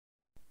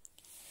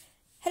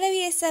Hello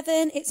Year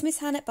 7, it's Miss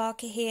Hannah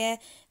Barker here.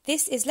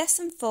 This is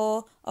lesson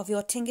 4 of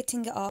your Tinga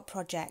Tinga Art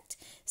project.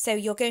 So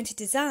you're going to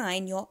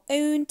design your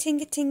own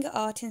Tinga Tinga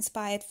Art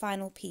inspired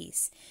final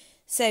piece.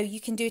 So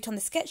you can do it on the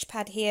sketch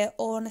pad here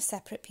or on a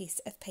separate piece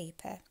of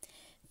paper.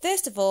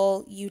 First of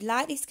all, you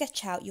lightly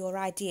sketch out your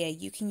idea.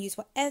 You can use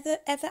whatever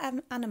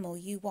animal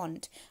you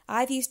want.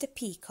 I've used a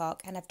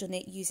peacock and I've done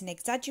it using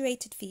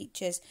exaggerated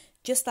features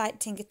just like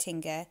Tinga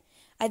Tinga.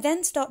 I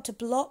then start to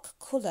block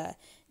colour.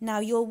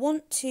 Now you'll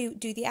want to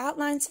do the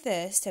outlines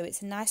first so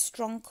it's a nice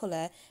strong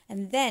colour,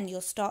 and then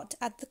you'll start to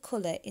add the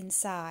colour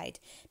inside.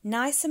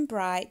 Nice and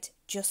bright,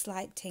 just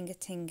like Tinga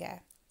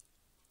Tinga.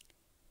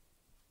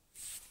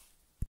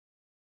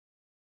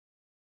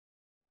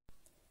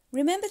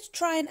 Remember to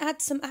try and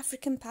add some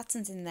African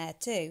patterns in there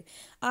too.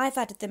 I've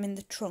added them in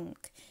the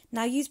trunk.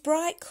 Now use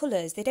bright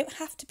colours, they don't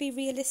have to be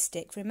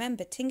realistic.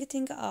 Remember, Tinga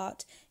Tinga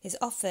Art is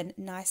often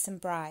nice and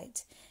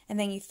bright. And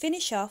then you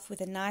finish off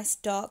with a nice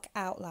dark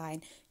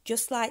outline,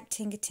 just like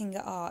Tinga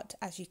Tinga Art,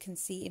 as you can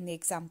see in the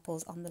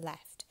examples on the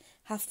left.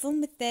 Have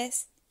fun with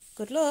this.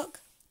 Good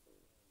luck!